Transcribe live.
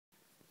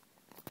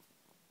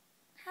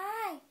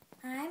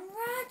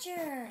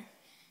Roger.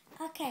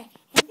 Okay,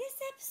 in this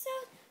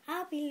episode,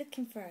 I'll be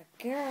looking for a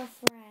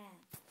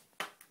girlfriend.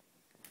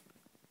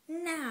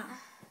 Now,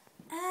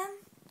 I'm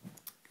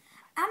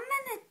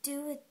gonna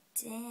do a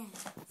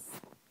dance.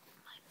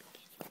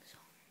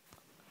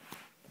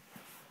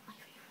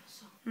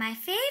 My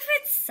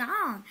favorite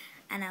song.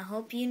 And I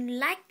hope you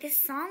like this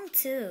song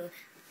too.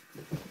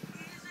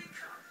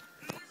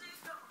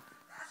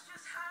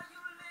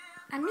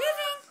 I'm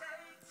living.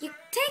 You're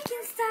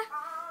taking stuff.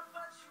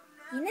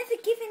 You never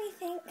give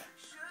anything.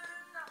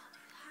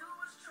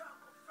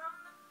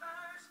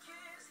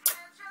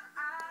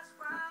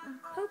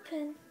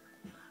 Open.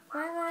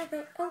 Why are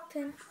they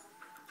open?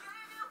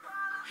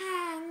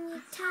 And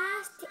you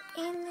tossed it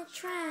in the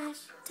trash.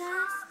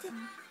 Tossed it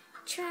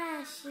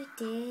trash, you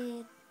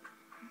did.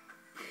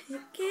 You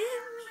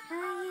give me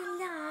all your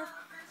love.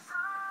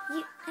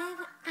 You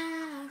ever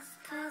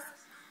ask, 'cause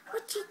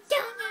what you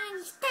don't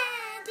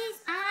understand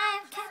is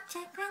I'm catch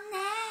a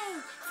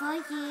grenade for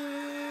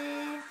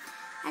you.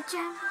 I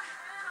jump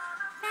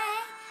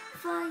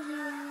for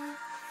you.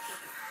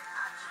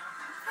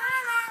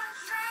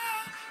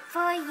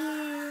 For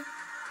you.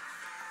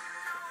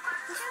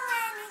 Do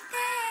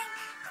anything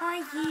for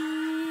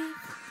you.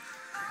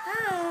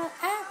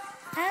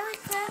 I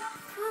would love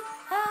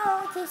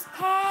all this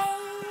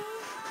pain.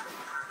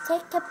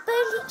 Take a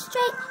bullet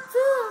straight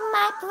through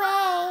my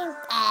brain.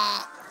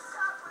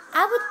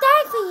 I would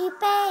die for you,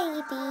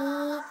 baby,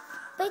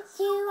 but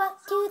you won't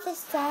do the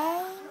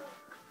same.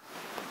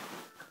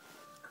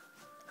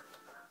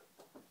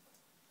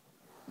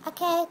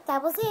 Okay,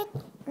 that was it.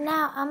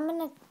 Now I'm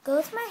gonna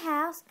go to my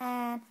house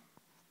and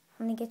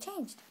I'm gonna get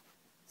changed.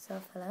 So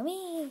follow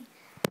me.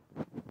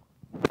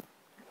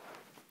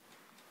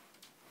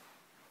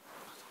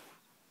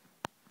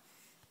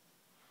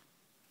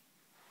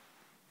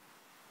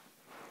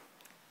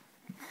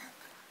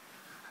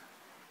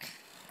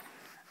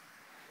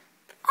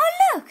 Oh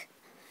look!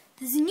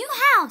 There's a new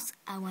house.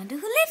 I wonder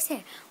who lives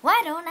here.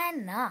 Why don't I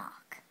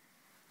knock?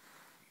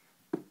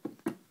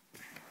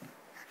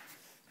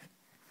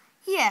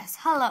 Yes,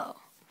 hello.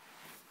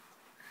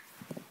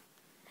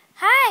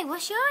 Hi,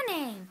 what's your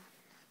name?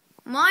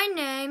 My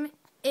name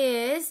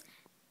is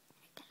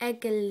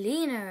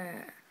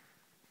Egelina.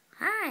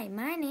 Hi,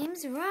 my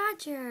name's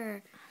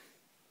Roger.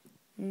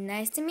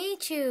 Nice to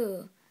meet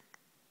you.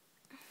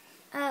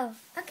 Oh,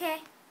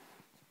 okay.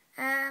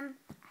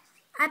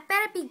 I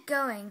better be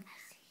going.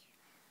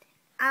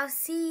 I'll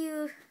see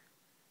you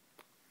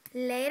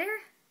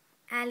later,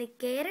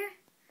 alligator.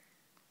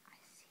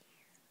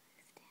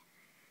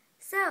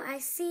 So, I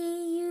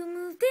see you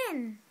moved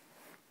in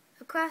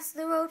across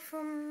the road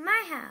from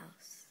my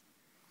house.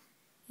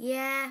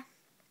 Yeah,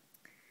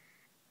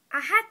 I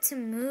had to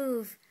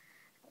move,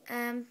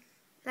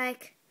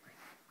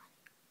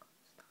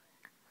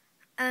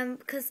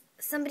 because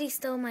somebody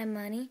stole my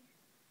money.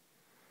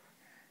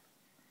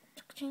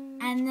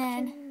 And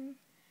then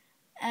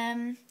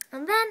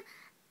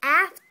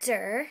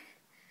after,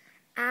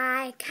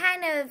 I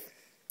kind of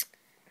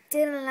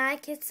didn't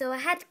like it, so I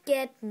had to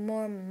get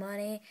more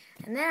money.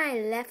 And then I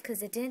left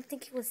because I didn't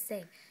think it was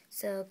safe.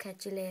 So,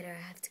 catch you later.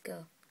 I have to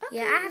go. Okay,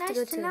 yeah, I have to go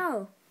nice to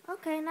know.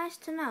 Okay, nice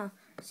to know.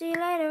 See you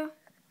later.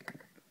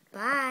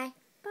 Bye.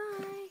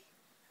 Bye.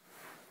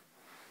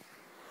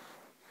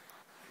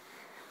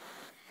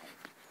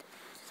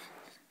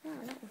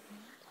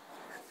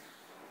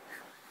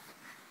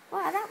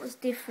 Wow, that was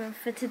different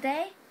for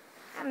today.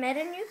 I met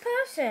a new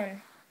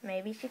person.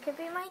 Maybe she could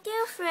be my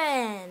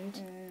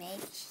girlfriend.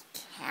 Maybe she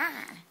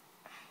can.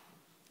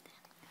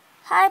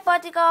 Hi,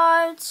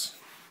 bodyguards.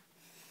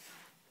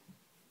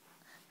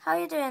 How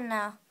you doing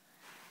now?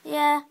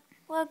 Yeah,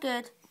 we're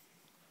good.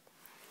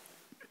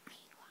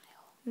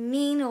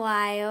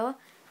 Meanwhile,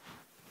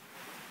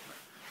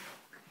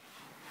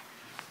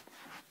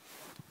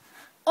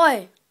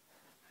 Oi!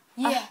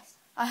 yes.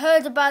 I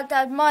heard about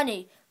that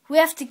money. We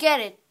have to get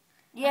it.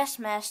 Yes,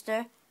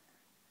 master.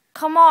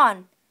 Come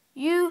on.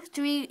 You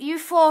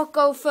four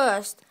go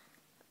first.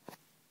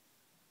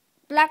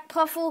 Black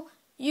Puffle,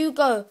 you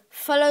go.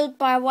 Followed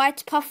by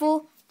White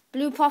Puffle,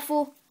 Blue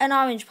Puffle, and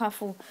Orange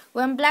Puffle.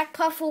 When Black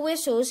Puffle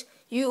whistles,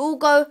 you all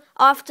go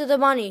after the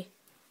money.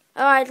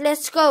 Alright,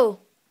 let's go.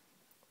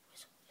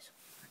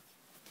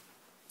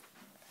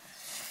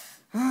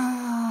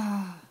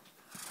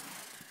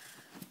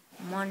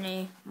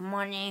 Money,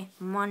 money,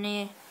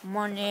 money,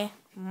 money,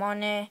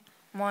 money,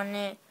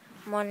 money,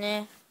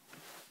 money.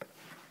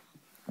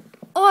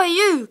 Oi,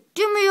 you!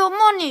 Give me your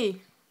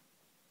money!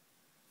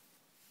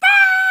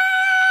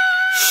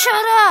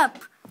 Shut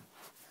up!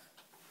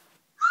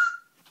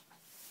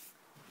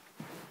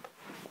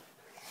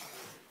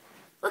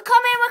 We're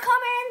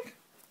coming!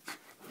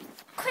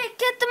 Quick,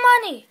 get the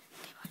money!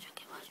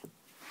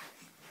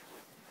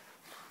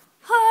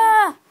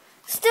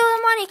 Steal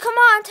the money, come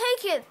on,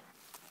 take it!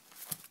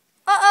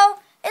 Uh-oh,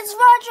 it's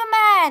Roger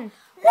Man!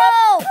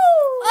 No!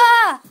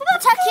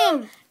 Attack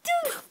him!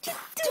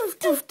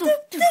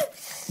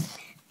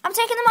 I'm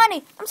taking the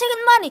money!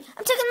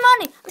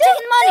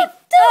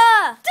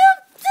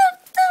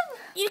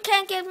 You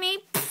can't get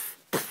me!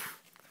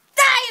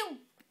 Die!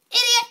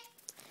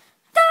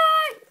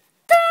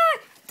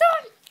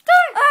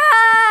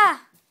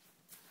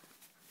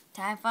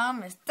 time for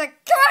Mr. Cartman.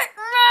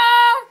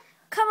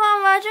 Come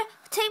on, Roger.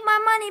 Take my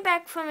money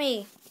back from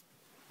me.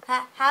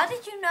 How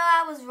did you know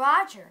I was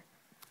Roger?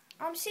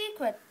 I'm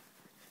secret.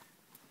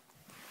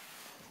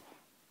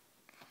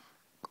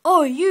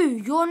 Oh,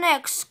 you're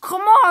next.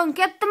 Come on,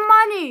 get the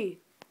money.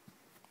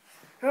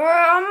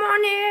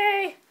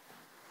 Money.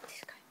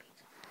 This guy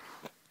beats.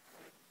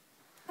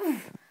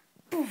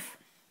 Poof, poof,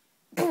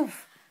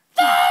 poof.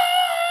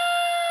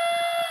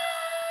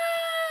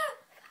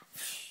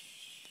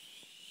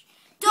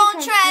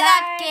 Don't try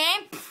that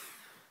game.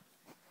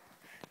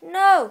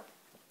 No,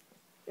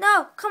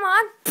 come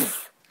on.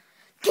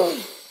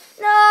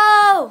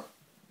 No.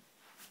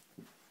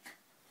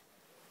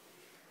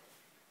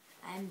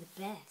 I'm the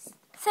best.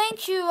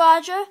 Thank you,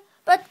 Roger.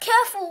 But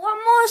careful, one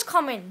more is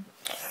coming.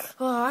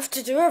 Oh, I have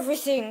to do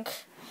everything.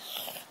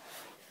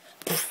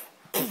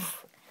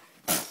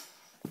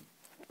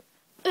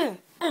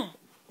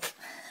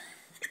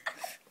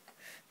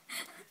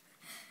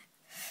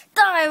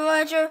 Die,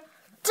 Roger.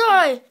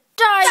 Die,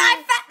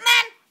 fat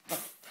man.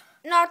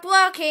 Not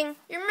working.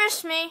 You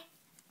missed me.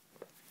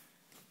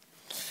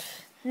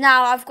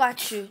 Now I've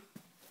got you.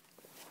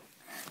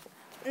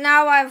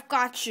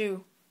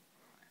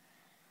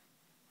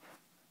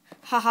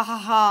 Ha ha ha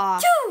ha.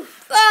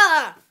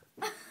 Ah!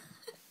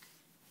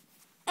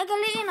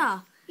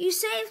 Egalina, you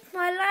saved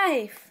my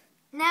life.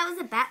 That was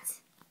a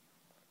bat.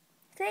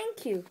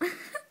 Thank you.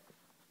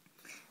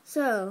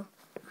 So,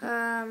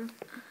 do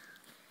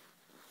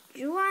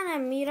you want to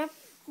meet up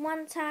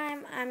one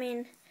time? I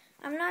mean,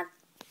 I'm not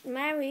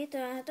married.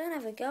 I don't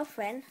have a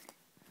girlfriend.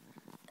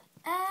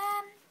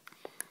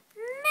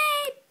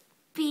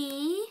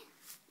 Maybe.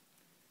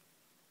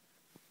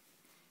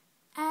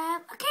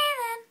 Okay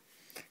then.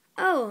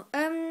 Oh,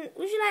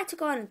 would you like to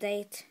go on a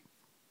date?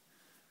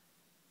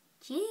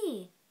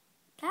 Gee,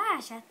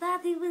 gosh, I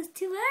thought it was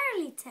too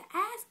early to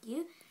ask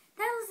you.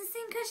 That was the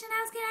same question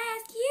I was going to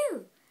ask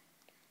you.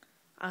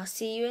 I'll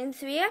see you in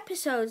 3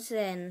 episodes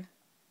then.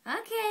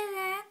 Okay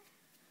then.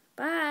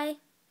 Bye.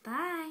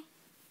 Bye.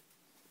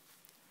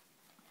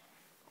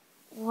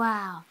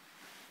 Wow,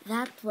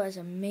 that was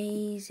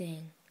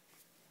amazing.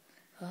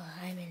 Oh,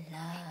 I'm in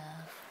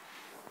love.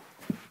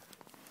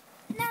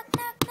 Knock,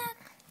 knock, knock.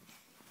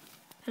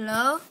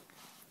 Hello?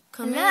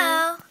 Come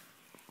Hello? in.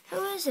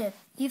 Who is it?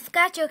 You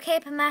forgot your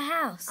cape in my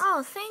house.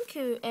 Oh, thank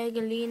you,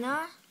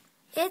 Egalina.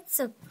 It's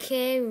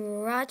okay,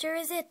 Roger,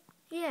 is it?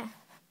 Yeah,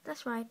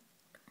 that's right.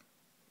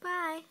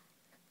 Bye.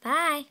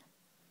 Bye.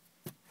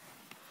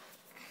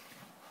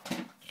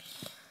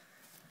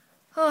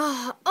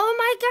 Oh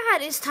my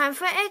God, it's time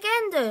for Egg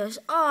Enders.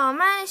 Oh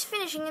man, it's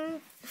finishing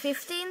in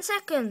 15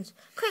 seconds.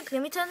 Quick,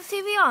 let me turn the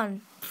TV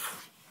on.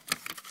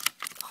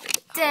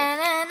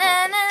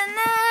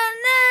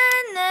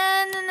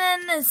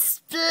 Da-na-na-na-na-na-na-na-na,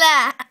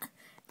 splat.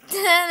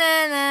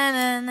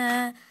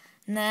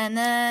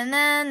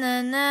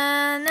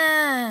 Da-na-na-na-na-na-na-na.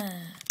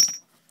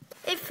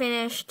 It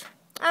finished.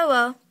 Oh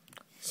well.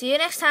 See you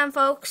next time,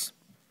 folks.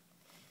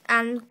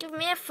 And give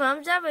me a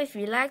thumbs up if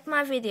you liked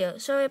my video.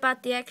 Sorry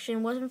about the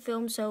action, wasn't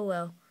filmed so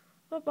well.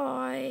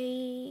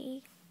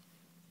 Bye-bye.